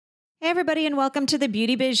everybody, and welcome to the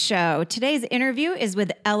Beauty Biz Show. Today's interview is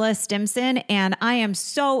with Ella Stimpson, and I am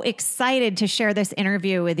so excited to share this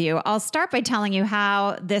interview with you. I'll start by telling you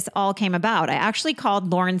how this all came about. I actually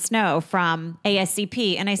called Lauren Snow from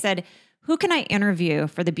ASCP, and I said, who can I interview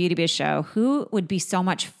for the Beauty Biz Show? Who would be so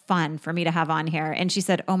much fun for me to have on here? And she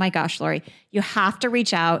said, oh my gosh, Lori, you have to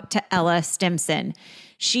reach out to Ella Stimpson.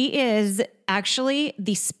 She is actually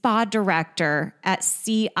the spa director at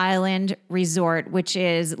Sea Island Resort, which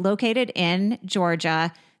is located in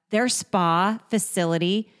Georgia. Their spa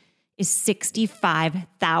facility is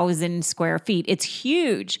 65,000 square feet. It's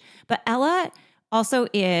huge. But Ella also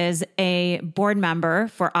is a board member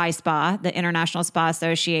for iSpa, the International Spa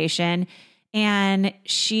Association. And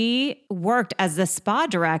she worked as the spa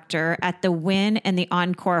director at the Wynn and the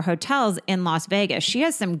Encore hotels in Las Vegas. She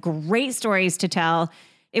has some great stories to tell.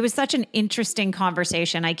 It was such an interesting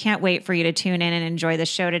conversation. I can't wait for you to tune in and enjoy the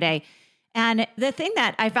show today. And the thing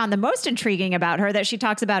that I found the most intriguing about her that she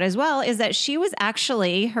talks about as well is that she was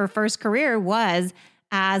actually, her first career was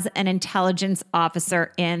as an intelligence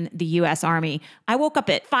officer in the U.S. Army. I woke up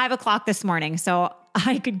at 5 o'clock this morning, so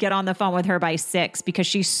I could get on the phone with her by 6 because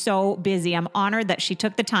she's so busy. I'm honored that she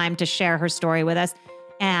took the time to share her story with us.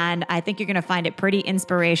 And I think you're going to find it pretty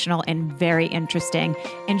inspirational and very interesting.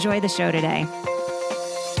 Enjoy the show today.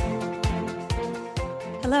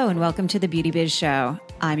 Hello and welcome to the Beauty Biz Show.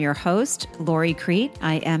 I'm your host, Lori Crete.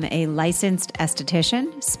 I am a licensed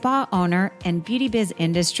esthetician, spa owner, and beauty biz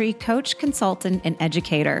industry coach, consultant, and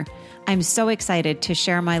educator. I'm so excited to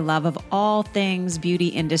share my love of all things beauty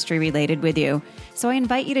industry related with you. So I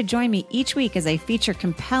invite you to join me each week as I feature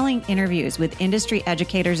compelling interviews with industry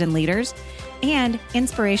educators and leaders and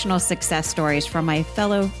inspirational success stories from my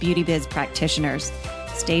fellow beauty biz practitioners.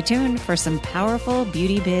 Stay tuned for some powerful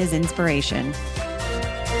beauty biz inspiration.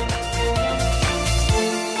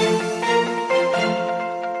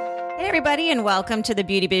 Everybody, and welcome to the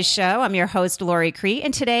Beauty Biz Show. I'm your host, Lori Crete,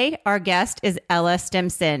 and today our guest is Ella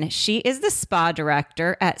Stimpson. She is the spa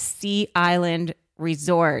director at Sea Island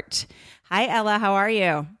Resort. Hi, Ella. How are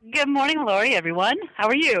you? Good morning, Lori, everyone. How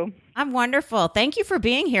are you? I'm wonderful. Thank you for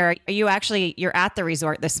being here. You're at the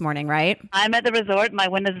resort this morning, right? I'm at the resort. My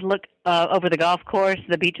windows look over the golf course.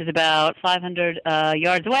 The beach is about 500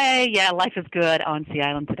 yards away. Yeah, life is good on Sea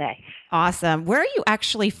Island today. Awesome. Where are you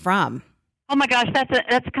actually from? Oh my gosh,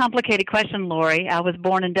 that's a complicated question, Lori. I was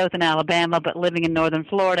born in Dothan, Alabama, but living in northern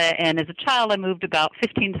Florida. And as a child, I moved about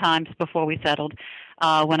 15 times before we settled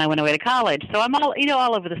when I went away to college. So I'm all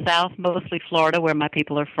over the South, mostly Florida, where my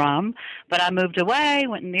people are from. But I moved away,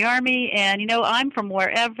 went in the Army, and I'm from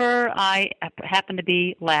wherever I happen to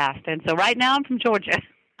be last. And so right now I'm from Georgia.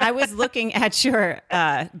 I was looking at your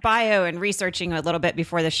bio and researching a little bit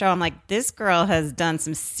before the show. I'm like, this girl has done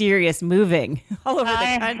some serious moving all over the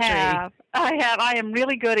country. I have. I am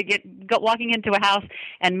really good at walking into a house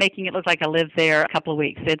and making it look like I lived there a couple of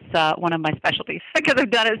weeks. It's one of my specialties because I've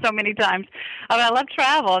done it so many times. I love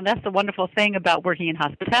travel, and that's the wonderful thing about working in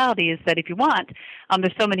hospitality is that if you want,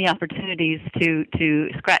 there's so many opportunities to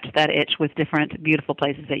scratch that itch with different beautiful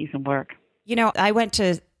places that you can work. I went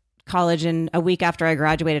to college, and a week after I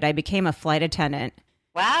graduated, I became a flight attendant.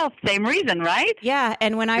 Wow, same reason, right? Yeah,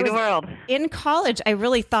 and when I was in college, I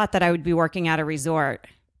really thought that I would be working at a resort.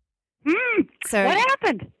 So what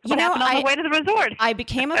happened? What happened on the way to the resort? I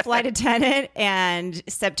became a flight attendant, and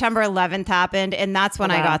September 11th happened, and that's when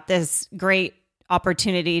I got this great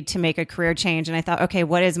opportunity to make a career change. And I thought, okay,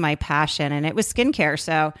 what is my passion? And it was skincare.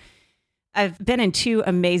 So I've been in two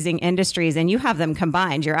amazing industries, and you have them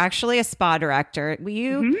combined. You're actually a spa director. Will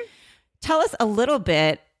you tell us a little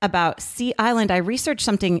bit about Sea Island? I researched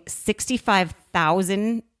something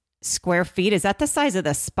 65,000 square feet. Is that the size of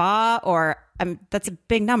the spa, or that's a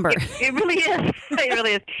big number? It really is. It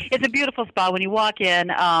really is. It's a beautiful spa. When you walk in,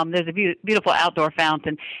 there's a beautiful outdoor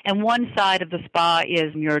fountain, and one side of the spa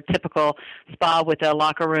is your typical spa with the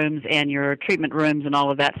locker rooms and your treatment rooms and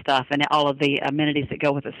all of that stuff, and all of the amenities that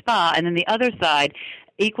go with the spa. And then the other side,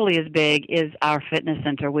 equally as big, is our fitness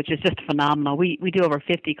center, which is just phenomenal. We do over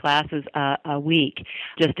 50 classes a week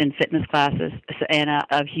just in fitness classes, and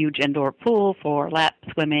a huge indoor pool for lap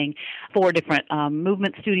swimming, 4 different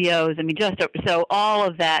movement studios. I mean, so all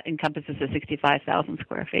of that encompasses the 65,000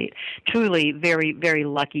 square feet. Truly very, very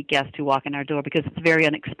lucky guests who walk in our door because it's very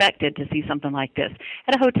unexpected to see something like this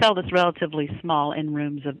at a hotel that's relatively small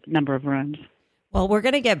in number of rooms. Well, we're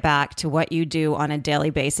going to get back to what you do on a daily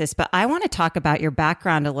basis, but I want to talk about your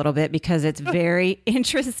background a little bit because it's very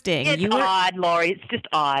interesting. It's odd, Lori. It's just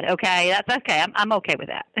odd. Okay, that's okay. I'm okay with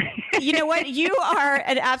that. You know what? You are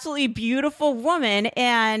an absolutely beautiful woman.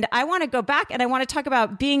 And I want to go back and I want to talk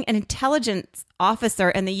about being an intelligence officer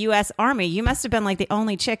in the U.S. Army. You must have been like the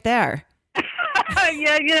only chick there.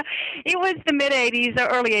 Yeah. It was the mid '80s or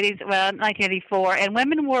early '80s, well, 1984, and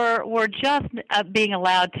women were just being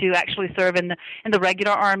allowed to actually serve in the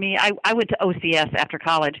regular Army. I went to OCS after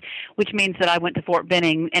college, which means that I went to Fort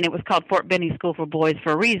Benning, and it was called Fort Benning School for Boys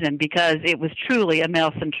for a reason, because it was truly a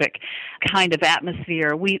male-centric kind of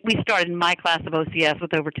atmosphere. We started in my class of OCS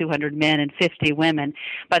with over 200 men and 50 women.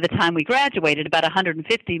 By the time we graduated, about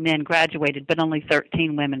 150 men graduated, but only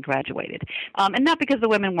 13 women graduated. And not because the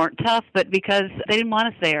women weren't tough, but because they didn't want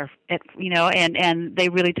us there, and they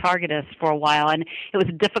really targeted us for a while. And it was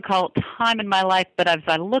a difficult time in my life, but as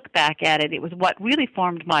I look back at it, it was what really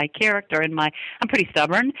formed my character. And I'm pretty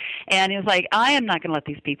stubborn, and it was like, I am not going to let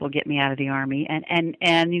these people get me out of the Army. And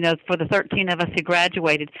for the 13 of us who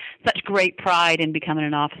graduated, such great pride in becoming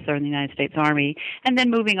an officer in the United States Army, and then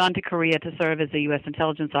moving on to Korea to serve as a U.S.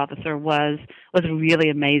 intelligence officer was really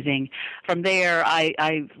amazing. From there,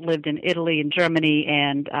 I lived in Italy and Germany,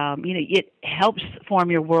 and it helps form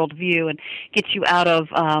your worldview and gets you out of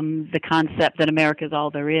the concept that America is all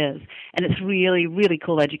there is. And it's really, really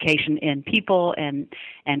cool education in people and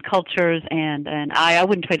cultures, and I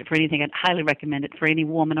wouldn't trade it for anything. I'd highly recommend it for any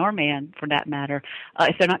woman or man, for that matter,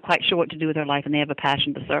 if they're not quite sure what to do with their life and they have a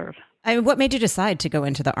passion to serve. I mean, what made you decide to go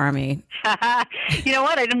into the Army? You know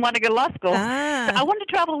what? I didn't want to go to law school. So I wanted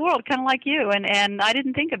to travel the world, kind of like you, and I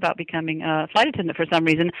didn't think about becoming a flight attendant for some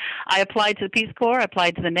reason. I applied to the Peace Corps, I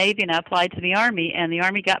applied to the Navy, and I applied to the Army, and the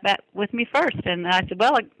Army got back with me first. And I said,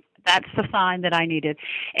 well, that's the sign that I needed.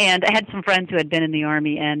 And I had some friends who had been in the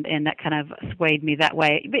Army, and that kind of swayed me that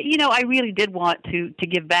way. But, I really did want to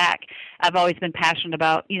give back. I've always been passionate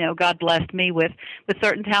about, God blessed me with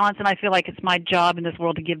certain talents, and I feel like it's my job in this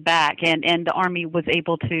world to give back. And the Army was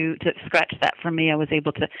able to scratch that for me. I was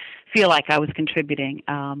able to feel like I was contributing.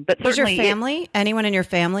 But was your family, anyone in your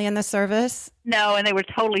family in the service? No, and they were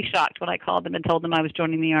totally shocked when I called them and told them I was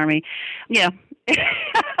joining the Army.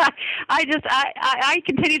 I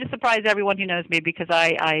continue to surprise everyone who knows me, because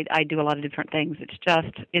I do a lot of different things. It's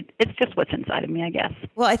just what's inside of me, I guess.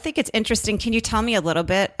 Well, I think it's interesting. Can you tell me a little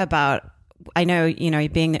bit about, I know,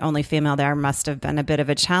 being the only female there must have been a bit of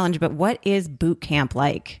a challenge, but what is boot camp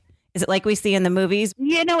like? Is it like we see in the movies?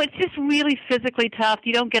 It's just really physically tough.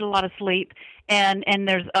 You don't get a lot of sleep. And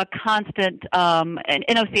there's a constant,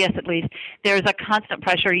 in OCS at least, there's a constant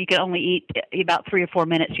pressure. You can only eat about 3 or 4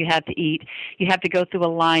 minutes you have to eat. You have to go through a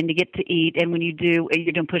line to get to eat, and when you do,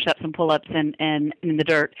 you're doing push-ups and pull-ups and in the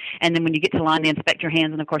dirt. And then when you get to the line, they inspect your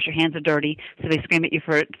hands, and of course your hands are dirty, so they scream at you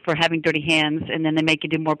for having dirty hands, and then they make you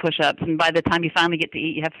do more push-ups. And by the time you finally get to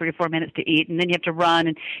eat, you have 3 or 4 minutes to eat, and then you have to run,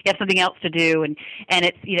 and you have something else to do, and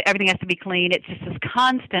it's, everything has to be clean. It's just this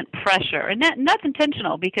constant pressure, and that's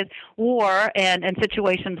intentional, because war and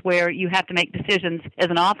situations where you have to make decisions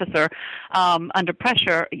as an officer under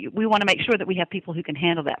pressure, we want to make sure that we have people who can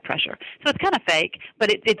handle that pressure. So it's kind of fake,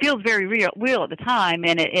 but it feels very real at the time,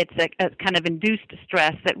 and it's a kind of induced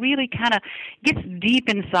stress that really kind of gets deep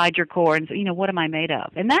inside your core, and so, what am I made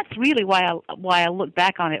of? And that's really why I look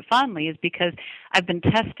back on it fondly, is because I've been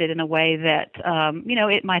tested in a way that,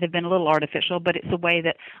 it might have been a little artificial, but it's a way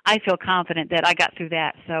that I feel confident that I got through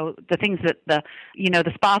that. So the things that the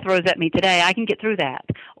spa throws at me today, I can get through that.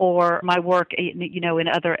 Or my work, in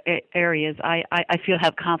other areas, I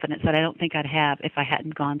have confidence that I don't think I'd have if I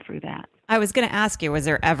hadn't gone through that. I was going to ask you, was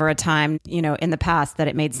there ever a time, in the past that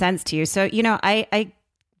it made sense to you? So, I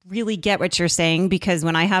really get what you're saying, because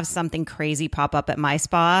when I have something crazy pop up at my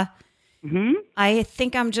spa, mm-hmm. I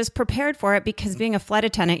think I'm just prepared for it, because being a flight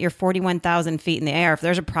attendant, you're 41,000 feet in the air. If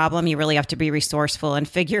there's a problem, you really have to be resourceful and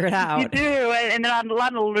figure it out. You do, and there's a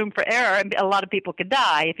lot of room for error, and a lot of people could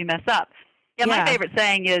die if you mess up. Yeah, my favorite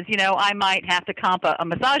saying is, I might have to comp a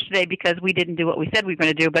massage today because we didn't do what we said we were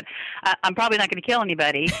going to do, but I'm probably not going to kill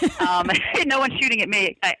anybody. No one's shooting at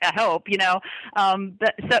me, I hope,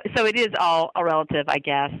 But so it is all a relative, I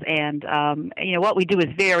guess. And, what we do is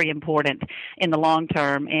very important in the long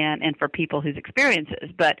term and for people whose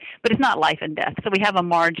experiences, but it's not life and death. So we have a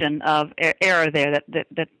margin of error there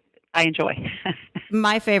that I enjoy.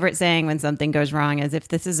 My favorite saying when something goes wrong is, if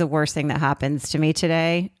this is the worst thing that happens to me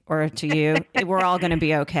today or to you, we're all going to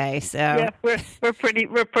be okay. So yeah, we're pretty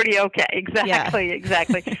okay. Exactly.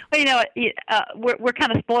 Well, we're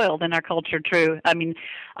kind of spoiled in our culture. True. I mean,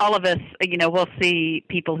 all of us, we'll see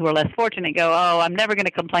people who are less fortunate go, "Oh, I'm never going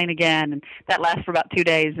to complain again," and that lasts for about 2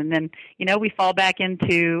 days, and then we fall back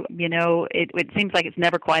into it seems like it's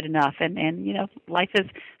never quite enough, and life is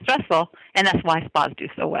stressful, and that's why spas do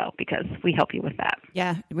so well, because we help you with that.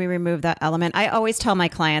 Yeah, we remove that element. I always tell my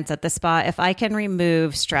clients at the spa, if I can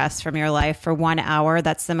remove stress from your life for 1 hour,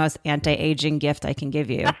 that's the most anti-aging gift I can give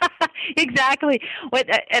you. Exactly.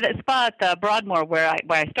 At a spa at Broadmoor, where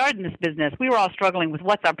I started in this business, we were all struggling with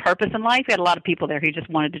what's our purpose in life. We had a lot of people there who just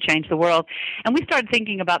wanted to change the world, and we started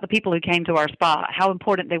thinking about the people who came to our spa, how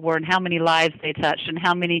important they were, and how many lives they touched, and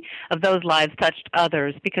how many of those lives touched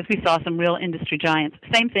others. Because we saw some real industry giants.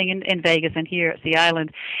 Same thing in Vegas and here at Sea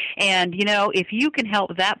Island. And if you can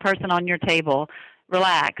help that person on your table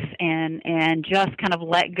relax and just kind of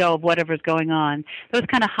let go of whatever's going on. Those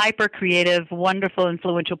kind of hyper creative, wonderful,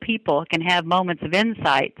 influential people can have moments of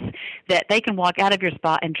insights that they can walk out of your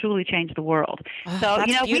spa and truly change the world. Oh, So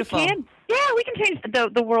that's beautiful. we can change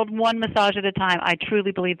the world one massage at a time. I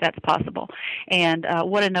truly believe that's possible. And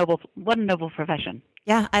what a noble profession.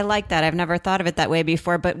 Yeah, I like that. I've never thought of it that way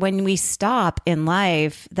before. But when we stop in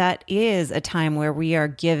life, that is a time where we are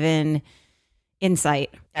given insight.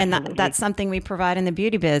 Absolutely. And that's something we provide in the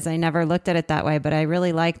beauty biz. I never looked at it that way, but I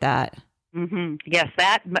really like that. Mm-hmm. Yes,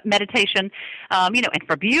 that meditation, and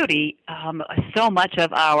for beauty, so much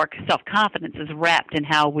of our self-confidence is wrapped in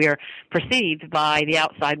how we're perceived by the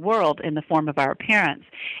outside world in the form of our appearance.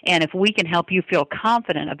 And if we can help you feel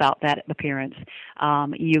confident about that appearance,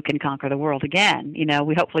 you can conquer the world again.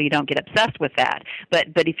 Hopefully you don't get obsessed with that. But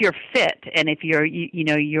if you're fit and if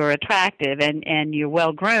you're attractive and you're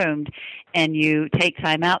well groomed and you take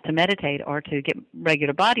time out to meditate or to get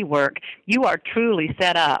regular body work, you are truly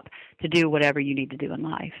set up to do whatever you need to do in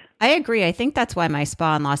life. I agree. I think that's why my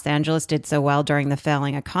spa in Los Angeles did so well during the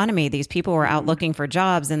failing economy. These people were out looking for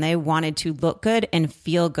jobs and they wanted to look good and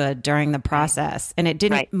feel good during the process. And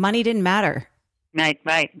money didn't matter. Right.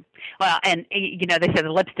 Well, and they say the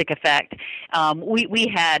lipstick effect. We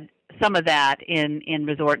had some of that in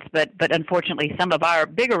resorts, but unfortunately some of our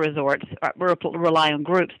bigger resorts rely on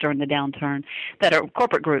groups during the downturn that are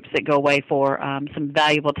corporate groups that go away for some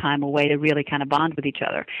valuable time away to really kind of bond with each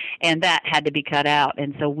other, and that had to be cut out.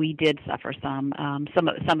 And so we did suffer some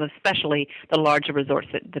especially the larger resorts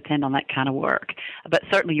that depend on that kind of work. But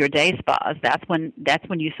certainly your day spas, that's when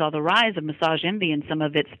you saw the rise of massage envy and some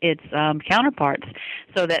of its counterparts,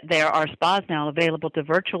 so that there are spas now available to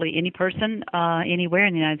virtually any person anywhere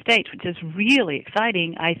in the United States, which is really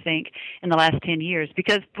exciting, I think, in the last 10 years.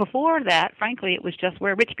 Because before that, frankly, it was just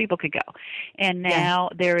where rich people could go. And now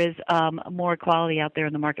there is more equality out there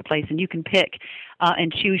in the marketplace, and you can pick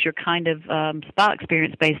and choose your kind of spa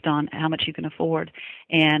experience based on how much you can afford.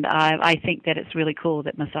 And I think that it's really cool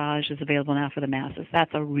that massage is available now for the masses.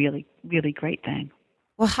 That's a really, really great thing.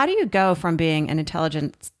 Well, how do you go from being an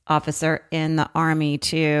intelligence officer in the Army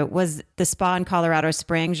to, was the spa in Colorado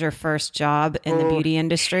Springs your first job in the beauty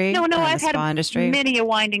industry? No, I've had many a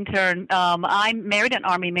winding turn. I married an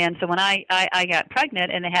Army man, so when I got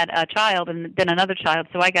pregnant and had a child and then another child,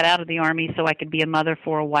 so I got out of the Army so I could be a mother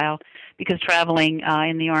for a while, because traveling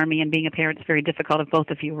in the Army and being a parent is very difficult if both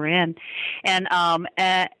of you were in. And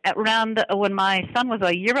around when my son was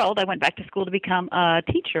a year old, I went back to school to become a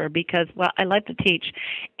teacher because, I love to teach,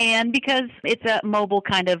 and because it's a mobile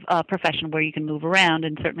kind of profession where you can move around,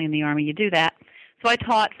 and certainly in the Army you do that. So I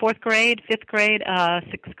taught 4th grade, 5th grade,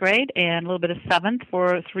 6th grade, and a little bit of 7th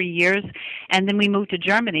for 3 years, and then we moved to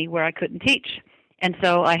Germany where I couldn't teach. And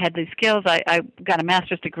so I had these skills. I got a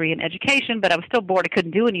master's degree in education, but I was still bored. I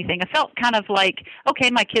couldn't do anything. I felt kind of like,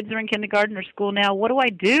 okay, my kids are in kindergarten or school now. What do I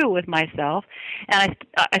do with myself? And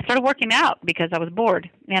I started working out because I was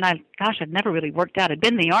bored. And I'd never really worked out. I'd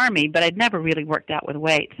been in the Army, but I'd never really worked out with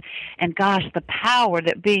weights. And gosh, the power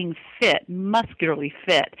that being fit, muscularly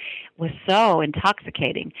fit, was so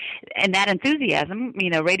intoxicating. And that enthusiasm,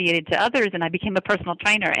 radiated to others, and I became a personal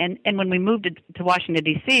trainer. And when we moved to Washington,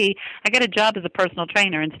 D.C., I got a job as a personal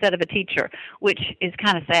trainer instead of a teacher, which is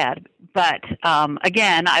kind of sad. But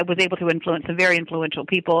again, I was able to influence some very influential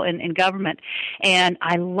people in government. And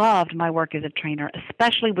I loved my work as a trainer,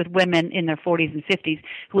 especially with women in their 40s and 50s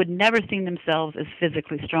who had never seen themselves as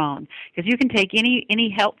physically strong. Because you can take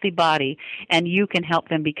any healthy body and you can help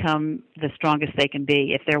them become the strongest they can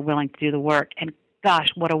be if they're willing to do the work. And gosh,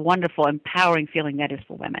 what a wonderful, empowering feeling that is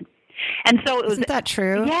for women. And so it was. Isn't that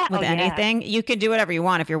true with anything? You can do whatever you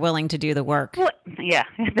want if you're willing to do the work. Well, yeah.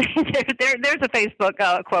 There's a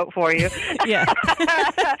Facebook quote for you. Yeah.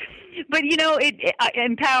 But,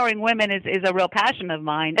 empowering women is a real passion of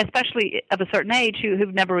mine, especially of a certain age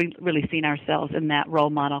who've never really seen ourselves in that role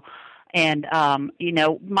model. And,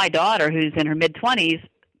 my daughter, who's in her mid-20s,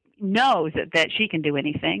 knows that she can do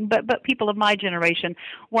anything, but people of my generation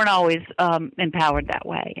weren't always empowered that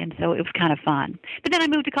way, and so it was kind of fun. But then I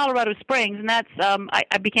moved to Colorado Springs, and that's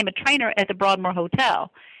I became a trainer at the Broadmoor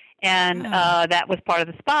Hotel, And that was part of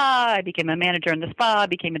the spa. I became a manager in the spa,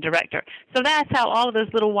 became a director. So that's how all of those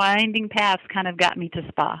little winding paths kind of got me to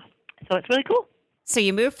spa. So it's really cool. So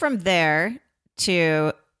you moved from there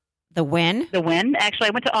to the Wynn? The Wynn. Actually,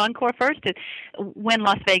 I went to Encore first. Wynn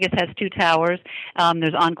Las Vegas has 2 towers.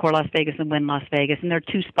 There's Encore Las Vegas and Wynn Las Vegas, and there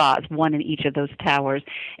are 2 spas, one in each of those towers.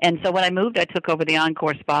 And so when I moved, I took over the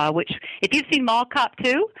Encore Spa, which, if you've seen Mall Cop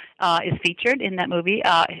 2, is featured in that movie.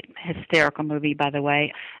 Hysterical movie, by the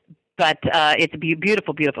way. But it's a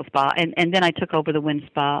beautiful, beautiful spa. And then I took over the Wynn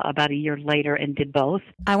Spa about a year later and did both.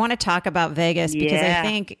 I want to talk about Vegas because I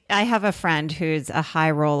think I have a friend who's a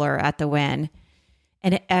high roller at the Wynn.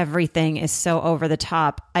 And everything is so over the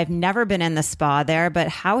top. I've never been in the spa there, but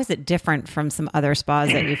how is it different from some other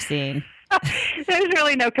spas that you've seen? There's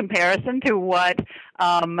really no comparison to what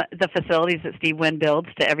the facilities that Steve Wynn builds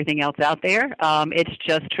to everything else out there. It's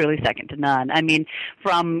just truly second to none. I mean,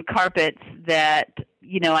 from carpets that,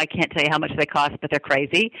 I can't tell you how much they cost, but they're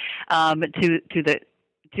crazy,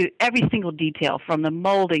 to every single detail, from the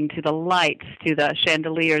molding to the lights to the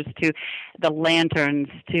chandeliers to the lanterns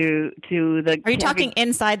to the. Are you talking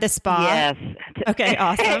inside the spa? Yes. Okay,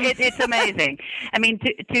 awesome. It's amazing. I mean,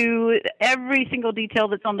 to every single detail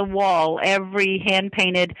that's on the wall, every hand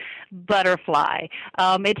painted butterfly.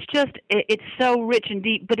 It's so rich and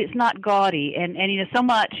deep, but it's not gaudy. And so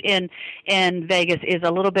much in Vegas is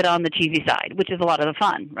a little bit on the cheesy side, which is a lot of the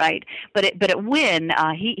fun, right? But at Wynn,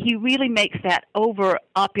 he really makes that over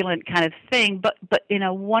opulent kind of thing, but in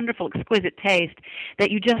a wonderful, exquisite taste that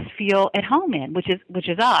you just feel at home in, which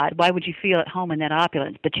is odd. Why would you feel at home in that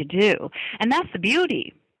opulence? But you do, and that's the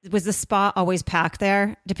beauty. Was the spa always packed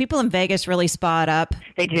there? Do people in Vegas really spa it up?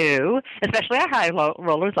 They do, especially our high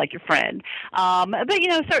rollers like your friend. But,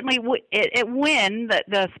 certainly at Wynn,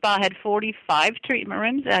 the spa had 45 treatment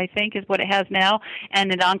rooms, I think is what it has now.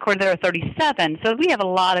 And at Encore, there are 37. So we have a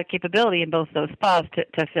lot of capability in both those spas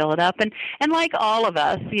to fill it up. And like all of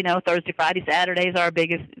us, Thursday, Friday, Saturdays are our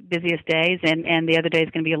busiest days, and the other day is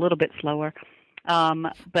going to be a little bit slower.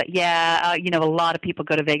 But yeah, a lot of people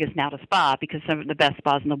go to Vegas now to spa because some of the best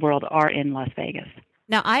spas in the world are in Las Vegas.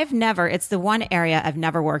 Now, it's the one area I've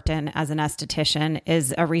never worked in as an esthetician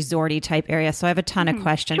is a resorty type area. So I have a ton of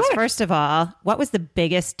questions. Sure. First of all, what was the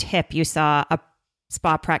biggest tip you saw a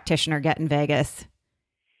spa practitioner get in Vegas?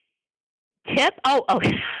 Tip? Oh,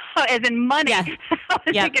 as in money. Yeah. I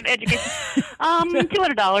was thinking education.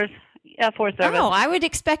 $200. For a service. Oh, I would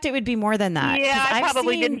expect it would be more than that. Yeah, I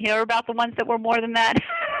probably didn't hear about the ones that were more than that.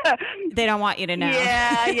 They don't want you to know.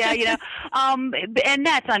 Yeah, and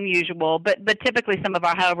that's unusual. But typically, some of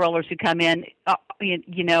our high rollers who come in,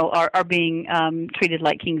 are being treated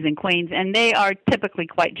like kings and queens, and they are typically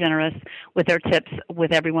quite generous with their tips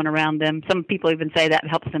with everyone around them. Some people even say that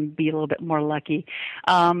helps them be a little bit more lucky.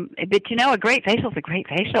 But a great facial is a great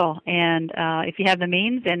facial, and if you have the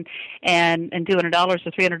means, and $200 or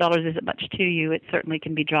 $300 isn't much to you, it certainly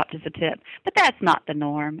can be dropped as a tip. But that's not the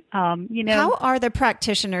norm. How are the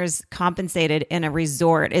practitioners compensated in a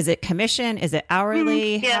resort? Is it commission? Is it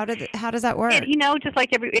hourly? Yeah. How does that work? Just like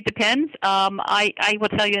it depends. I will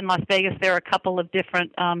tell you in Las Vegas there are a couple of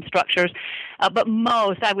different structures, but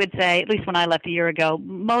most, I would say, at least when I left a year ago,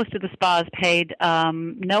 most of the spas paid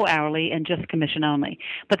no hourly and just commission only.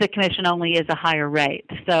 But the commission only is a higher rate.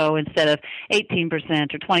 So instead of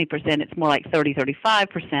 18% or 20%, it's more like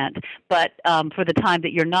 35%. But for the time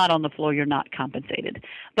that you're not on the floor, you're not compensated.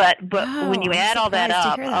 But when you add all that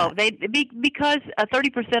up, because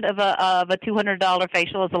 30% of a $200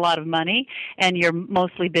 facial is a lot of money, and you're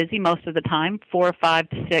mostly busy most of the time, 4, 5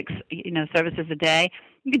 to 6, services a day.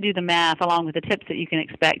 You can do the math along with the tips that you can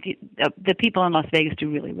expect. The people in Las Vegas do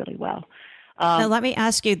really, really well. Now, let me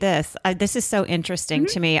ask you this. This is so interesting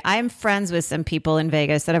to me. I'm friends with some people in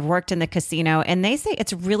Vegas that have worked in the casino, and they say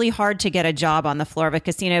it's really hard to get a job on the floor of a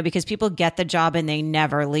casino because people get the job and they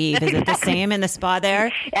never leave. Is it the same in the spa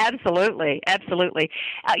there? Absolutely. And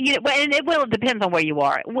it depends on where you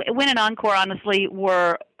are. Wynn and Encore, honestly,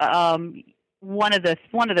 were one of the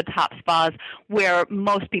top spas where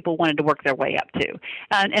most people wanted to work their way up to.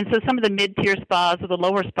 And so some of the mid-tier spas or the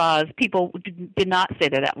lower spas, people did not stay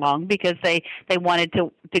there that long because they wanted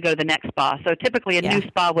to go to the next spa. So typically a new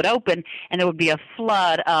spa would open and there would be a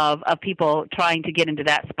flood of people trying to get into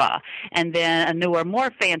that spa. And then a newer,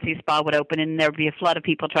 more fancy spa would open and there would be a flood of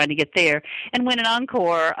people trying to get there. And when an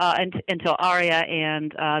Encore, until Aria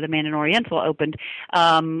and the Mandarin Oriental opened,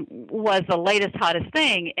 was the latest, hottest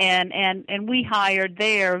thing. And we hired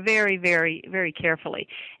there very, very, very carefully.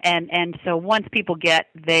 And so once people get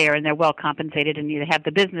there and they're well compensated and you have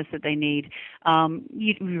the business that they need,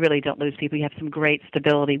 you really don't lose people. You have some great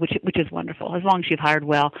stability, which is wonderful. As long as you've hired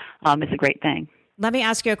well, it's a great thing. Let me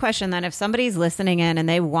ask you a question then. If somebody's listening in and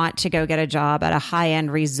they want to go get a job at a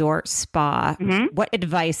high-end resort spa, what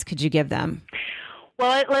advice could you give them?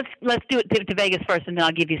 Well, let's do it to Vegas first, and then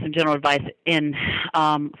I'll give you some general advice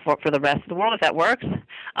for the rest of the world if that works.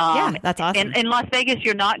 Yeah, that's awesome. In Las Vegas,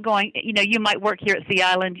 you're not going. You might work here at Sea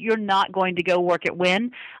Island. You're not going to go work at Wynn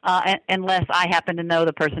unless I happen to know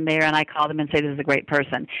the person there, and I call them and say this is a great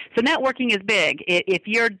person. So networking is big. If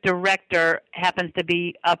your director happens to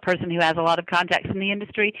be a person who has a lot of contacts in the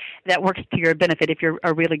industry, that works to your benefit if you're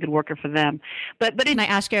a really good worker for them. But can I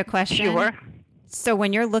ask you a question? Sure. So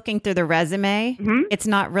when you're looking through the resume, it's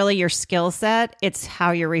not really your skill set, it's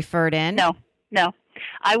how you're referred in? No.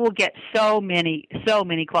 I will get so many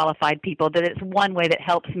qualified people that it's one way that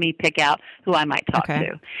helps me pick out who I might talk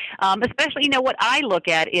to. Especially, what I look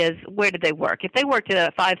at is where did they work? If they worked at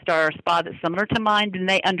a 5-star spa that's similar to mine, then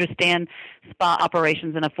they understand spa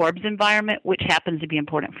operations in a Forbes environment, which happens to be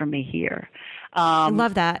important for me here. I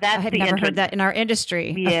love that. I had never heard that in our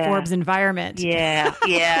industry, a Forbes environment. Yeah.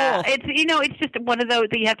 Cool. It's just one of those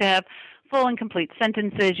that you have to have full and complete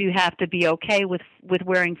sentences. You have to be okay with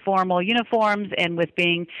wearing formal uniforms and with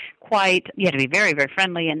being you have to be very, very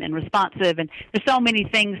friendly and responsive. And there's so many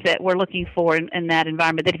things that we're looking for in that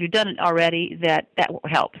environment that if you've done it already, that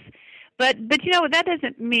helps. But that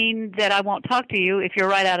doesn't mean that I won't talk to you if you're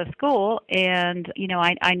right out of school and,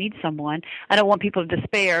 I need someone. I don't want people to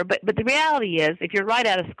despair. But the reality is, if you're right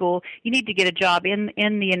out of school, you need to get a job in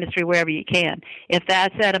the industry wherever you can. If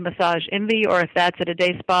that's at a Massage Envy or if that's at a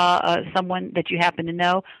day spa, someone that you happen to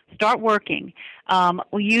know, start working.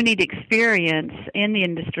 You need experience in the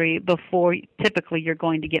industry before typically you're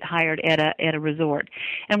going to get hired at a resort.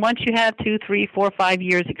 And once you have 2, 3, 4, 5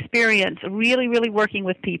 years experience, really, really working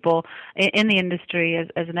with people in the industry as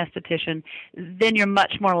an esthetician, then you're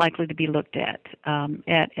much more likely to be looked at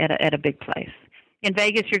a big place. In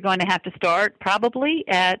Vegas, you're going to have to start probably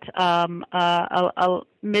at a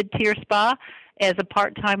mid-tier spa as a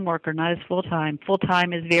part-time worker, not as full-time.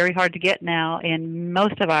 Full-time is very hard to get now in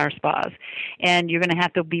most of our spas, and you're going to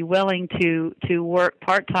have to be willing to work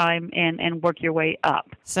part-time and work your way up.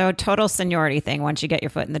 So total seniority thing once you get your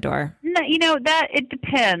foot in the door. No, that it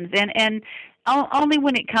depends, and only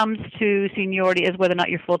when it comes to seniority is whether or not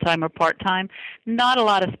you're full-time or part-time. Not a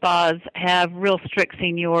lot of spas have real strict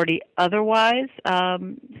seniority otherwise.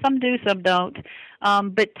 Some do, some don't.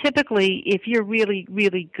 But typically, if you're really,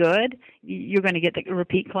 really good, you're going to get the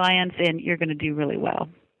repeat clients and you're going to do really well.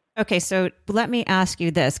 Okay, so let me ask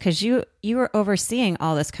you this, because you are overseeing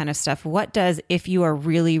all this kind of stuff. What does "if you are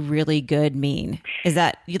really, really good" mean? Is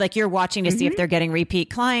that you're watching to see if they're getting repeat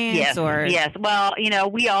clients? Yes. Or Yes. Well,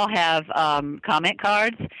 we all have comment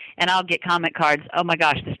cards, and I'll get comment cards. Oh my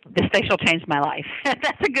gosh, this facial changed my life.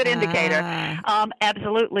 That's a good indicator.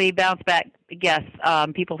 Absolutely, bounce back guests,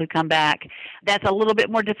 people who come back. That's a little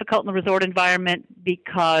bit more difficult in the resort environment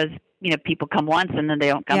because people come once and then they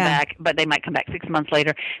don't come back, but they might come back 6 months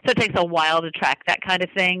later. So it takes a while to track that kind of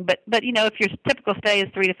thing. But if your typical stay is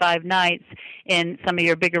 3 to 5 nights in some of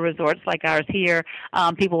your bigger resorts like ours here,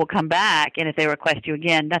 people will come back, and if they request you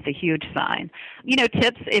again, that's a huge sign.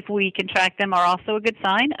 Tips, if we can track them, are also a good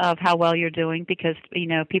sign of how well you're doing because,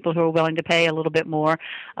 people who are willing to pay a little bit more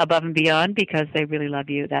above and beyond because they really love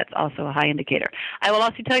you, that's also a high indicator. I will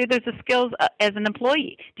also tell you there's the skills as an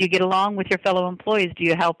employee. Do you get along with your fellow employees? Do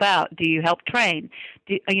you help out? Do you help train?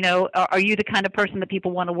 Are you the kind of person that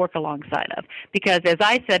people want to work alongside of? Because as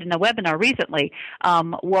I said in a webinar recently,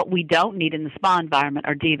 what we don't need in the spa environment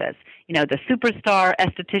are divas. The superstar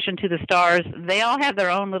esthetician to the stars, they all have their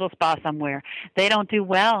own little spa somewhere. They don't do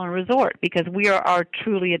well in a resort because we are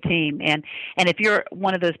truly a team. And if you're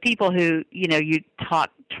one of those people who, you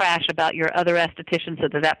talk trash about your other esthetician so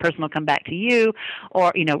that person will come back to you,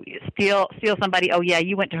 or, steal somebody, oh yeah,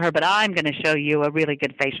 you went to her, but I'm going to show you a really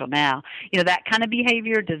good facial now. That kind of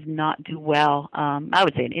behavior does not do well, I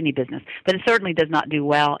would say in any business, but it certainly does not do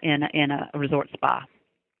well in a resort spa.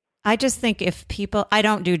 I just think I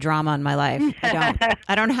don't do drama in my life.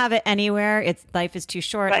 I don't have it anywhere. Life is too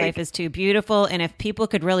short. Right. Life is too beautiful. And if people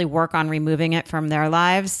could really work on removing it from their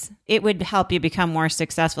lives, it would help you become more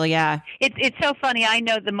successful. Yeah. It's so funny. I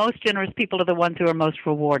know the most generous people are the ones who are most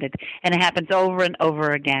rewarded. And it happens over and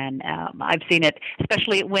over again. I've seen it,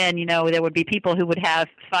 especially when, there would be people who would have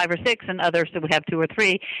 5 or 6 and others who would have 2 or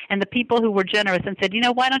 3. And the people who were generous and said,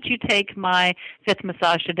 why don't you take my 5th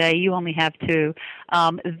massage today? You only have 2.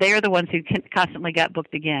 They're the ones who constantly got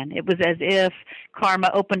booked again. It was as if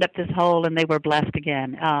karma opened up this hole and they were blessed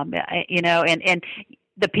again. And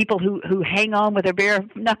the people who hang on with their bare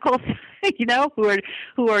knuckles,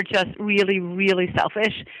 who are just really, really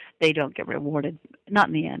selfish, they don't get rewarded not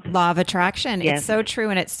in the end. Law of attraction. Yes. It's so true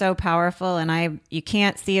and it's so powerful. And you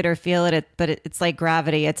can't see it or feel it, but it's like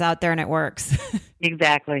gravity. It's out there and it works.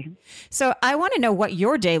 Exactly. So I want to know what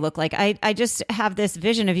your day looked like. I just have this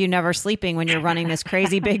vision of you never sleeping when you're running this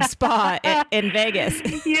crazy big spa in Vegas.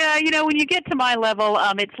 Yeah, when you get to my level,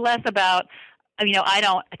 it's less about, I'm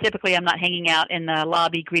not hanging out in the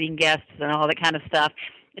lobby greeting guests and all that kind of stuff.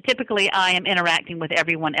 Typically, I am interacting with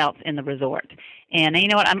everyone else in the resort. And you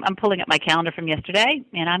know what? I'm pulling up my calendar from yesterday,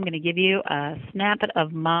 and I'm going to give you a snippet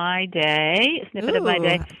of my day.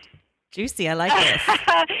 Juicy. I like this.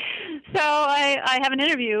 So I have an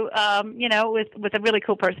interview, with a really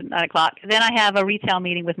cool person at 9 o'clock. Then I have a retail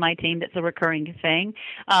meeting with my team that's a recurring thing.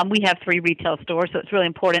 We have 3 retail stores, so it's really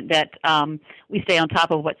important that we stay on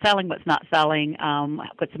top of what's selling, what's not selling,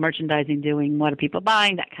 what's the merchandising doing, what are people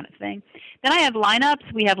buying, that kind of thing. Then I have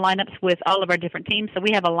lineups. We have lineups with all of our different teams. So we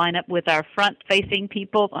have a lineup with our front-facing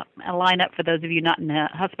people, a lineup for those of you not in the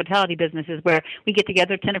hospitality businesses where we get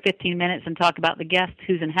together 10 or 15 minutes and talk about the guests,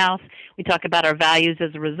 who's in house. We talk about our values as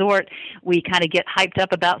a resort. We kind of get hyped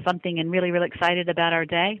up about something and really, really excited about our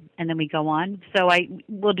day, and then we go on. So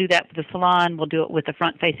we'll do that with the salon. We'll do it with the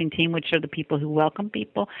front-facing team, which are the people who welcome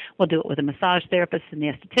people. We'll do it with the massage therapists and the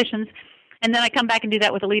estheticians. And then I come back and do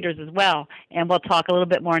that with the leaders as well. And we'll talk a little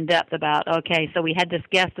bit more in depth about, okay, so we had this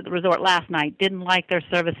guest at the resort last night, didn't like their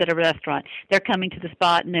service at a restaurant. They're coming to the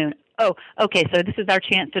spa at noon. Oh, okay, so this is our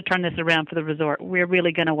chance to turn this around for the resort. We're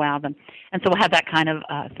really going to wow them. And so we'll have that kind of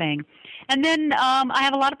thing. And then I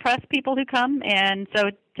have a lot of press people who come. And so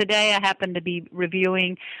today I happen to be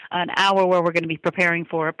reviewing an hour where we're going to be preparing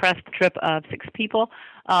for a press trip of 6 people.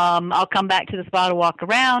 I'll come back to the spa to walk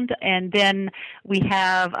around, and then we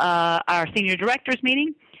have our senior directors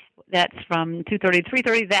meeting. That's from 2:30 to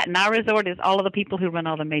 3:30. That in our resort is all of the people who run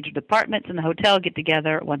all the major departments in the hotel get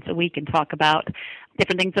together once a week and talk about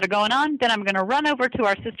different things that are going on. Then I'm going to run over to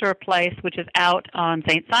our sister place, which is out on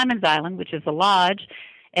St. Simon's Island, which is the lodge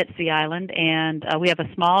at Sea Island, and we have a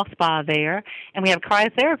small spa there, and we have a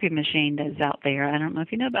cryotherapy machine that's out there. I don't know if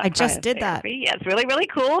you know about I just did that. Yeah, it's really, really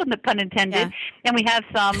cool, and the pun intended. Yeah. And we have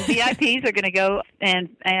some VIPs are going to go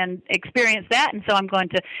and experience that, and so I'm going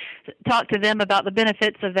to talk to them about the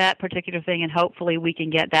benefits of that particular thing, and hopefully we can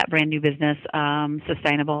get that brand new business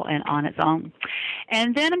sustainable and on its own.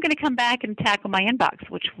 And then I'm going to come back and tackle my inbox,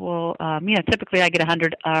 which will, typically I get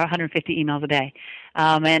 100 or 150 emails a day.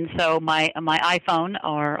 And so my iPhone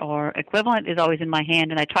or equivalent is always in my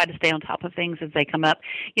hand, and I try to stay on top of things as they come up.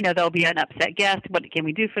 There'll be an upset guest. What can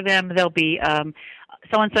we do for them? There'll be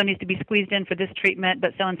so-and-so needs to be squeezed in for this treatment,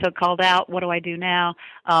 but so-and-so called out. What do I do now?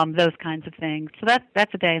 Those kinds of things. So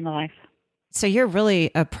that's a day in the life. So you're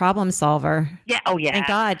really a problem solver. Yeah. Oh, yeah. Thank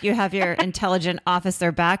God you have your intelligent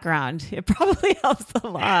officer background. It probably helps a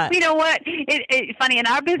lot. You know what? It's funny. In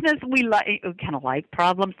our business, we kind of like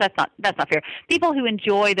problems. That's not fair. People who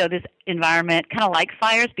enjoy, though, this environment kind of like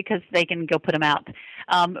fires because they can go put them out.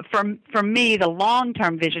 For me, the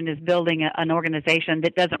long-term vision is building an organization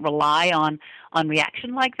that doesn't rely on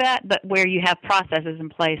reaction like that, but where you have processes in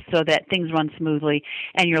place so that things run smoothly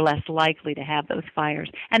and you're less likely to have those fires.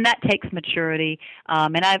 And that takes maturity.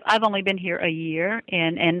 And I've only been here a year,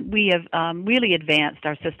 and we have really advanced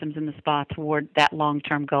our systems in the spa toward that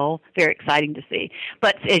long-term goal. Very exciting to see.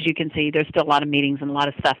 But as you can see, there's still a lot of meetings and a lot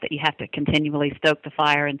of stuff that you have to continually stoke the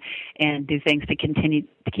fire and do things to continue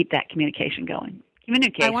to keep that communication going.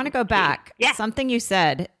 I want to go back. Yeah. Something you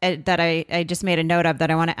said that I just made a note of that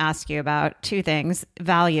I want to ask you about. 2 things.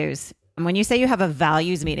 Values. When you say you have a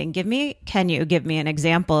values meeting, can you give me an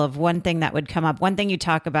example of one thing that would come up? One thing you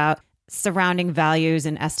talk about surrounding values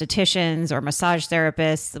in estheticians or massage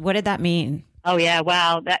therapists. What did that mean? Oh, yeah.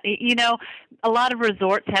 Wow. A lot of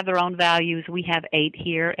resorts have their own values. We have 8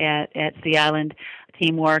 here at Sea Island.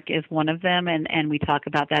 Teamwork is one of them, and we talk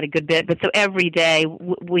about that a good bit. But so every day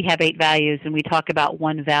we have 8 values, and we talk about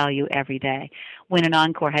one value every day. Win and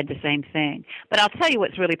Encore had the same thing. But I'll tell you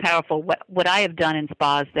what's really powerful. What I have done in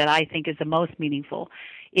spas that I think is the most meaningful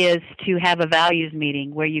is to have a values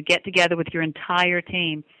meeting where you get together with your entire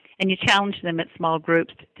team and you challenge them at small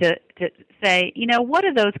groups to say, what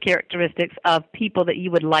are those characteristics of people that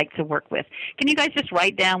you would like to work with? Can you guys just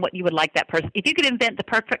write down what you would like that person? If you could invent the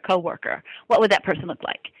perfect coworker, what would that person look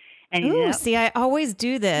like? And see, I always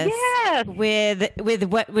do this with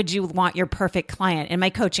what would you want your perfect client in my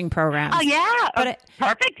coaching program. Oh, yeah. But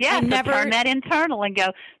perfect. Yeah. So never turn that internal and go,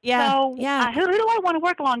 who do I want to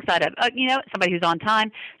work alongside of? Somebody who's on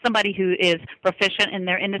time, somebody who is proficient in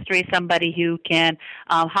their industry, somebody who can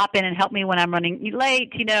hop in and help me when I'm running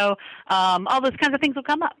late, all those kinds of things will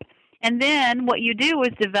come up. And then what you do is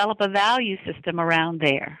develop a value system around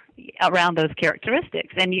there. around those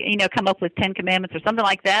characteristics, and come up with 10 commandments or something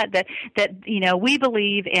like that. That we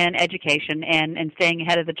believe in education and staying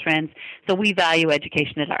ahead of the trends. So we value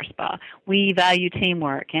education at our spa. We value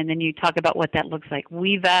teamwork, and then you talk about what that looks like.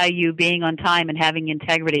 We value being on time and having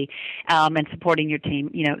integrity, and supporting your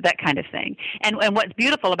team. That kind of thing. And what's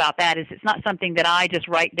beautiful about that is it's not something that I just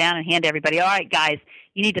write down and hand to everybody. All right, guys,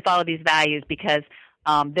 you need to follow these values because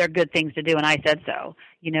they're good things to do, and I said so.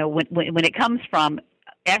 When it comes from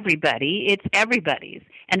everybody, it's everybody's,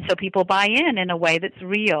 and so people buy in a way that's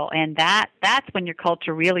real, and that's when your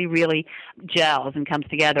culture really, really gels and comes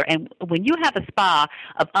together. And when you have a spa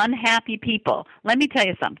of unhappy people, let me tell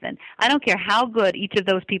you something. I don't care how good each of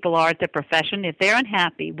those people are at their profession. If they're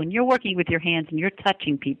unhappy, when you're working with your hands and you're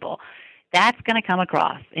touching people, that's going to come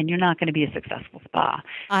across, and you're not going to be a successful spa.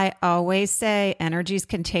 I always say energy is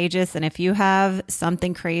contagious, and if you have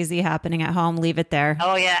something crazy happening at home, leave it there.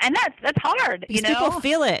 Oh yeah, and that's hard. Because people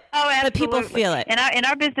feel it. Oh, absolutely. The people feel it. In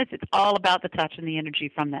our business, it's all about the touch and the energy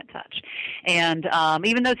from that touch. And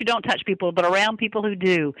even those who don't touch people, but around people who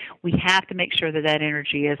do, we have to make sure that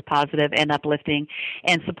energy is positive and uplifting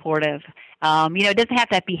and supportive. It doesn't have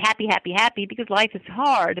to be happy because life is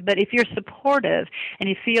hard. But if you're supportive and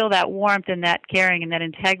you feel that warmth and that caring and that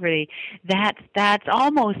integrity, that's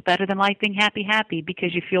almost better than life being happy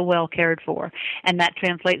because you feel well cared for. And that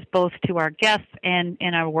translates both to our guests and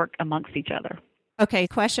in our work amongst each other. Okay,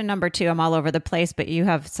 question number 2. I'm all over the place, but you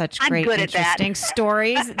have such great, interesting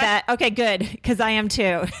stories that, okay, good, because I am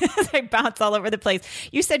too. I bounce all over the place.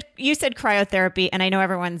 You said cryotherapy, and I know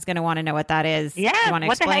everyone's going to want to know what that is. Yeah. You want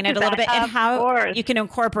to explain it a little bit and how you can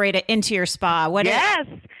incorporate it into your spa? Yes,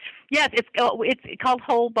 it's called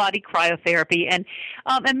whole body cryotherapy. And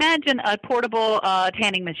imagine a portable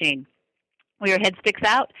tanning machine where your head sticks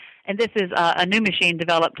out. And this is a new machine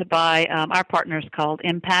developed by our partners called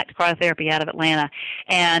Impact Cryotherapy out of Atlanta.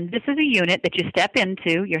 And this is a unit that you step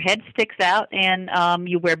into. Your head sticks out, and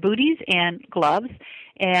you wear booties and gloves.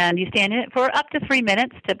 And you stand in it for up to 3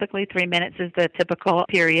 minutes. Typically, 3 minutes is the typical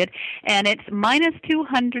period. And it's minus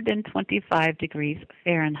 225 degrees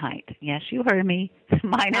Fahrenheit. Yes, you heard me.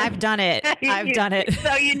 Minus. I've done it. I've done it.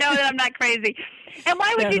 So you know that I'm not crazy. And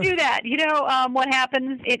why would you do that? What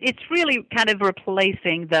happens, it's really kind of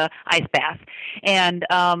replacing the ice bath. And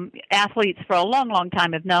athletes for a long, long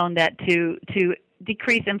time have known that to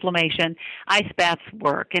decrease inflammation, ice baths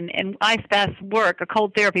work. And ice baths work, a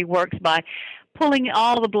cold therapy works by pulling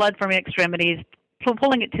all the blood from extremities,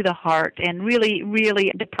 pulling it to the heart, and really, really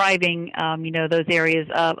depriving, those areas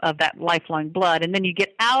of that lifelong blood. And then you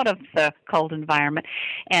get out of the cold environment,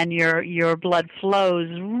 and your blood flows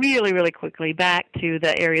really, really quickly back to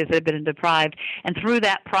the areas that have been deprived. And through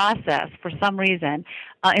that process, for some reason,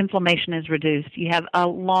 inflammation is reduced. You have a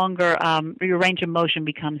longer, your range of motion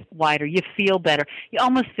becomes wider. You feel better. You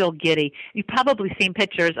almost feel giddy. You've probably seen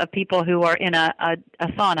pictures of people who are in a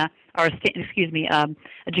sauna, or a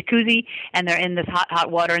jacuzzi, and they're in this hot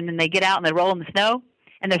water, and then they get out and they roll in the snow,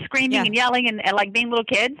 and they're screaming and yelling and like being little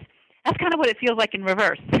kids. That's kind of what it feels like in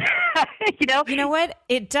reverse. You know what?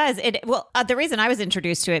 It does. The reason I was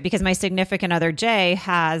introduced to it because my significant other, Jay,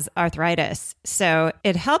 has arthritis. So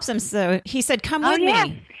it helps him. So he said, come with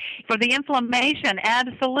me. For the inflammation,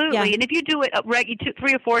 absolutely. Yeah. And if you do it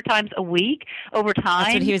 3 or 4 times a week over time,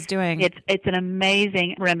 that's what he was doing. It's an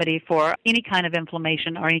amazing remedy for any kind of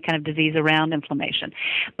inflammation or any kind of disease around inflammation.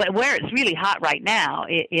 But where it's really hot right now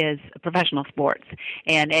is professional sports,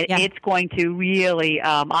 and it's going to really,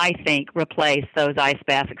 I think, replace those ice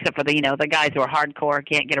baths. Except for the guys who are hardcore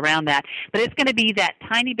can't get around that. But it's going to be that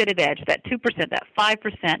tiny bit of edge, that 2%, that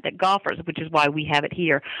 5% that golfers, which is why we have it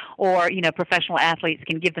here, or professional athletes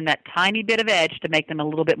can give them that tiny bit of edge to make them a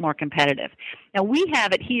little bit more competitive. Now, we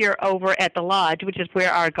have it here over at the Lodge, which is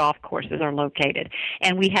where our golf courses are located.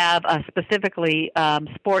 And we have a specifically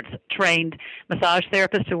sports-trained massage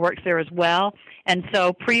therapist who works there as well. And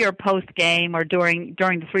so pre or post-game or during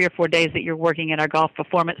the 3 or 4 days that you're working at our Golf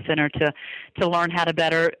Performance Center to learn how to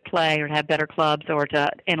better play or to have better clubs or to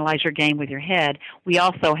analyze your game with your head, we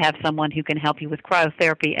also have someone who can help you with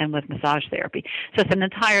cryotherapy and with massage therapy. So it's an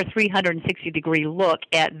entire 360-degree look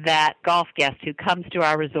at that golf guest who comes to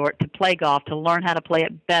our resort to play golf, to learn how to play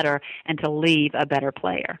it better, and to leave a better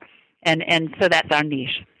player. And so that's our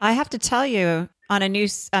niche. I have to tell you, on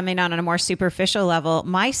a more superficial level,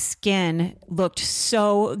 my skin looked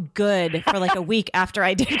so good for like a week after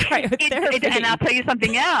I did cryotherapy. And I'll tell you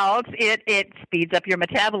something else. It speeds up your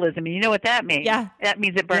metabolism. And you know what that means? Yeah. That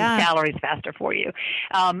means it burns calories faster for you.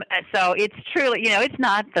 So it's truly, it's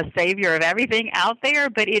not the savior of everything out there,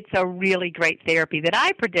 but it's a really great therapy that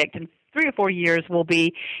I predict. In 3 or 4 years, we'll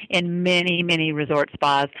be in many, many resort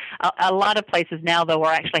spas. A lot of places now, though,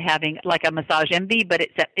 are actually having like a massage envy, but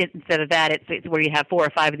instead of that, it's where you have 4 or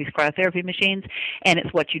 5 of these cryotherapy machines, and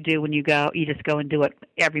it's what you do when you go. You just go and do it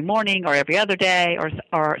every morning or every other day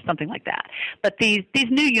or something like that. But these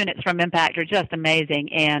new units from Impact are just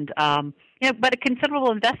amazing, and but a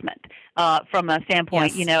considerable investment from a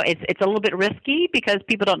standpoint. Yes. It's a little bit risky because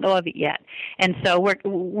people don't know of it yet, and so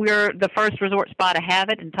we're the first resort spa to have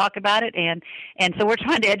it and talk about it, and so we're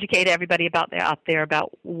trying to educate everybody out there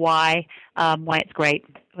about why it's great.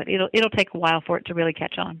 But it'll take a while for it to really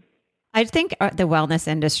catch on. I think the wellness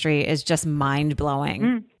industry is just mind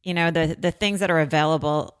blowing. The things that are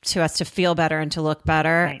available to us to feel better and to look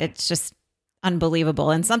better. Right. It's just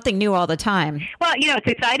unbelievable and something new all the time. Well, it's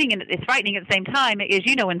exciting and it's frightening at the same time. Is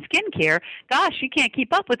in skincare, gosh, you can't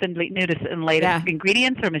keep up with the newest and latest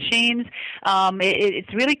ingredients or machines.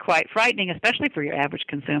 It's really quite frightening, especially for your average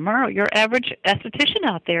consumer or your average esthetician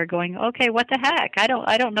out there going, okay, what the heck? I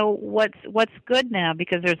don't know what's good now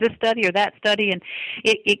because there's this study or that study, and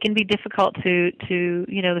it can be difficult to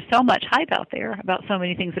there's so much hype out there about so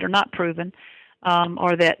many things that are not proven.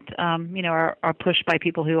 Or that are pushed by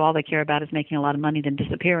people who all they care about is making a lot of money, then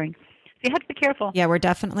disappearing. So you have to be careful. Yeah, we're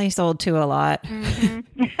definitely sold to a lot.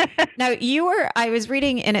 Mm-hmm. Now, I was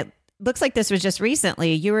reading, and it looks like this was just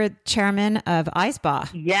recently, you were chairman of iSpa.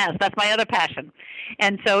 Yes, that's my other passion.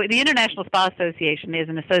 And so the International Spa Association is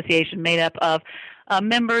an association made up of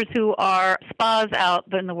members who are spas out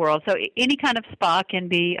in the world. So any kind of spa can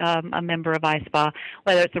be a member of iSpa,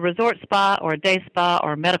 whether it's a resort spa or a day spa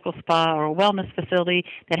or a medical spa or a wellness facility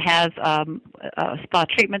that has spa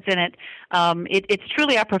treatments in it. It's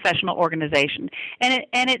truly our professional organization, and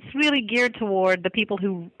it's really geared toward the people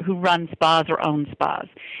who run spas or own spas,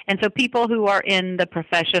 and so people who are in the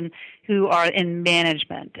profession, who are in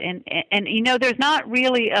management, and there's not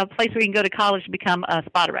really a place where you can go to college to become a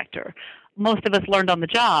spa director. Most of us learned on the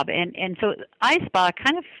job, and so iSpa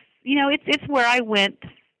kind of, it's where I went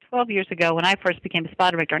 12 years ago when I first became a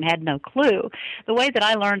spa director and had no clue. The way that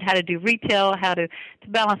I learned how to do retail, how to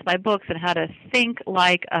balance my books, and how to think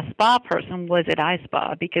like a spa person was at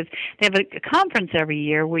iSpa, because they have a conference every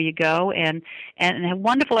year where you go and have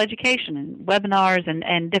wonderful education and webinars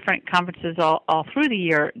and different conferences all through the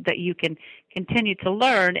year that you can continue to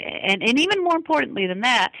learn, and even more importantly than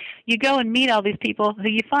that, you go and meet all these people who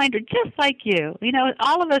you find are just like you.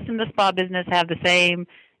 All of us in the spa business have the same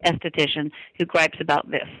esthetician who gripes about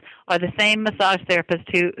this, or the same massage therapist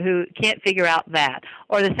who can't figure out that,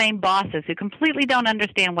 or the same bosses who completely don't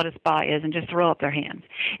understand what a spa is and just throw up their hands.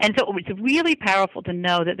 And so it's really powerful to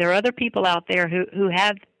know that there are other people out there who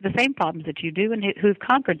have the same problems that you do and who've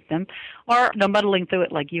conquered them, or they're muddling through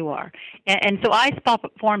it like you are. And so iSpa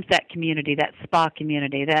forms that community, that spa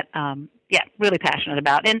community that really passionate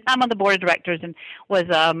about. And I'm on the board of directors and was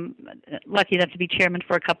lucky enough to be chairman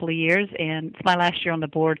for a couple of years, and it's my last year on the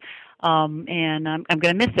board, and I'm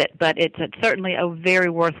going to miss it, but it's certainly a very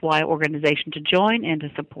worthwhile organization to join and to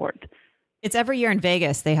support. It's every year in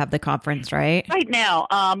Vegas they have the conference, right? Right now.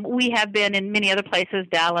 We have been in many other places,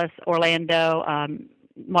 Dallas, Orlando,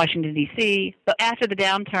 Washington, D.C. But after the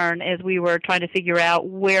downturn, as we were trying to figure out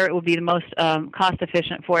where it would be the most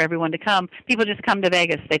cost-efficient for everyone to come, people just come to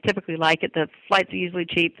Vegas. They typically like it. The flights are usually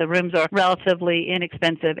cheap. The rooms are relatively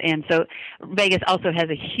inexpensive. And so Vegas also has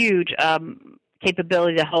a huge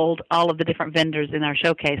capability to hold all of the different vendors in our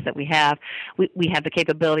showcase that we have. We have the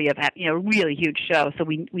capability of having a really huge show, so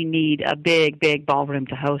we need a big ballroom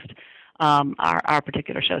to host our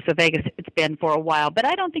particular show. So Vegas, it's been for a while, but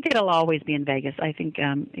I don't think it'll always be in Vegas. I think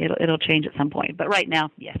it'll change at some point. But right now,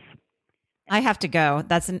 yes. I have to go.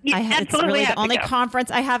 It's really the only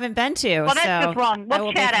conference I haven't been to. Well, that's just wrong.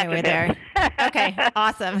 We'll chat after this. Okay,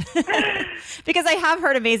 awesome. Because I have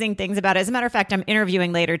heard amazing things about it. As a matter of fact, I'm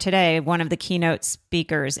interviewing later today one of the keynote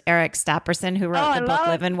speakers, Eric Stapperson, who wrote the book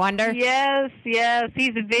Live and Wonder. Yes.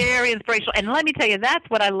 He's very inspirational. And let me tell you, that's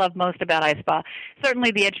what I love most about iSpa.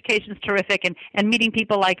 Certainly the education's terrific, and meeting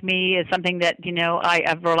people like me is something that,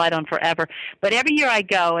 I've relied on forever. But every year I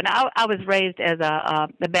go, and I was raised as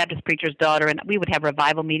a Baptist preacher's daughter, and we would have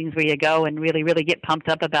revival meetings where you go and really get pumped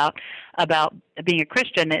up about being a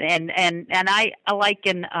Christian, and I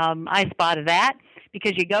liken iSpa to that,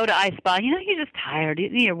 because you go to iSpa, you're just tired.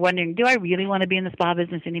 You're wondering, do I really want to be in the spa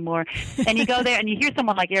business anymore? And you go there and you hear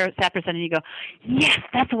someone like Eric Stapperson and you go, yes,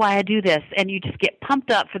 that's why I do this. And you just get pumped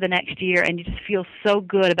up for the next year, and you just feel so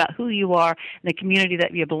good about who you are and the community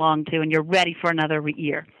that you belong to, and you're ready for another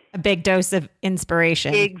year. A big dose of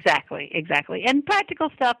inspiration. Exactly. And practical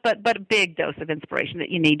stuff, but a big dose of inspiration that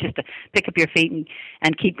you need just to pick up your feet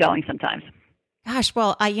and keep going sometimes. Gosh,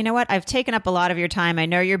 well, you know what? I've taken up a lot of your time. I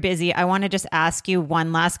know you're busy. I want to just ask you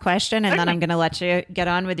one last question, and then I'm going to let you get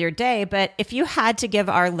on with your day. But if you had to give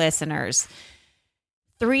our listeners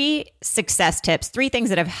 3 success tips, 3 things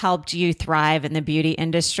that have helped you thrive in the beauty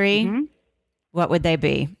industry, what would they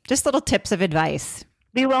be? Just little tips of advice.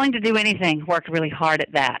 Be willing to do anything. Work really hard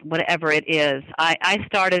at that, whatever it is. I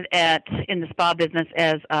started in the spa business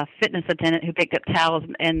as a fitness attendant who picked up towels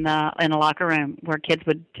in a locker room where kids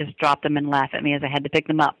would just drop them and laugh at me as I had to pick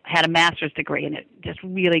them up. Had a master's degree, and it just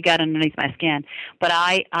really got underneath my skin. But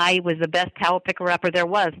I was the best towel picker-upper there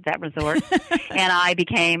was at that resort, and I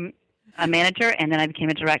became a manager, and then I became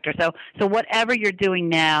a director. So whatever you're doing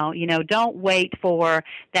now, don't wait for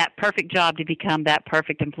that perfect job to become that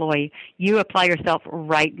perfect employee. You apply yourself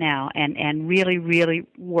right now and really, really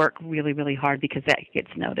work really, really hard because that gets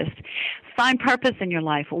noticed. Find purpose in your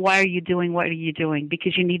life. Why are you doing what are you doing?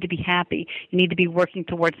 Because you need to be happy. You need to be working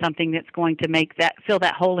towards something that's going to fill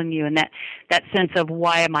that hole in you and that sense of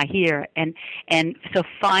why am I here? And so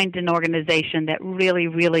find an organization that really,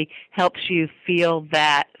 really helps you feel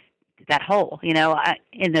that hole.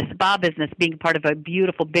 In the spa business, being part of a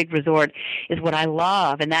beautiful big resort is what I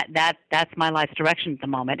love, and that's my life's direction at the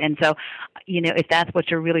moment. And so, if that's what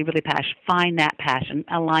you're really, really passionate, find that passion,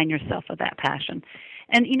 align yourself with that passion.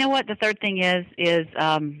 And you know what? The third thing is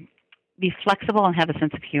be flexible and have a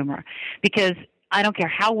sense of humor, because I don't care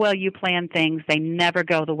how well you plan things, they never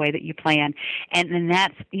go the way that you plan. And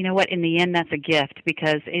that's, in the end, that's a gift,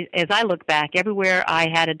 because as I look back, everywhere I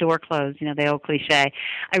had a door closed, the old cliche,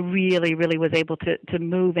 I really, really was able to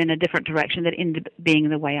move in a different direction that ended up being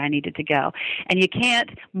the way I needed to go. And you can't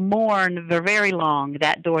mourn for very long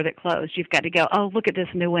that door that closed. You've got to go, oh, look at this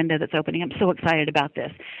new window that's opening. I'm so excited about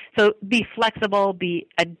this. So be flexible, be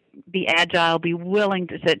agile, be willing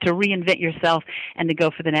to reinvent yourself and to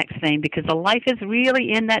go for the next thing, because the life is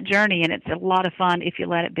really in that journey, and it's a lot of fun if you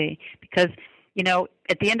let it be. Because,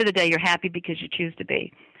 at the end of the day, you're happy because you choose to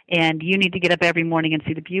be. And you need to get up every morning and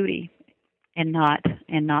see the beauty and not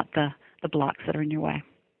the blocks that are in your way.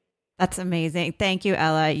 That's amazing. Thank you,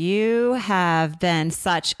 Ella. You have been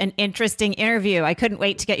such an interesting interview. I couldn't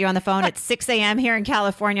wait to get you on the phone at 6 a.m. here in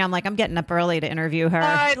California. I'm getting up early to interview her.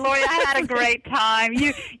 All right, Lori, I had a great time.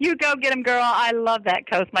 You go get them, girl. I love that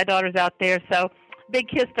coast. My daughter's out there, so big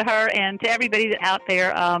kiss to her and to everybody out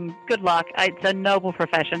there. Good luck. It's a noble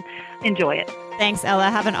profession. Enjoy it. Thanks, Ella.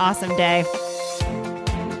 Have an awesome day.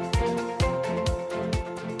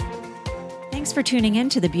 Thanks for tuning in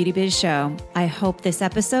to the Beauty Biz Show. I hope this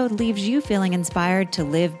episode leaves you feeling inspired to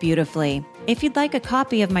live beautifully. If you'd like a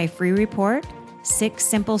copy of my free report, 6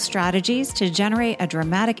 Simple Strategies to Generate a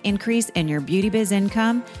Dramatic Increase in Your Beauty Biz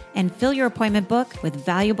Income, and fill your appointment book with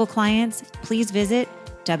valuable clients, please visit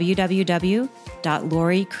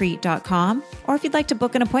www.loricrete.com. Or if you'd like to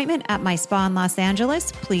book an appointment at my spa in Los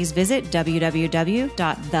Angeles, please visit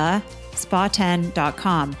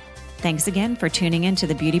www.thespa10.com. Thanks again for tuning in to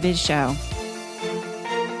the Beauty Biz Show.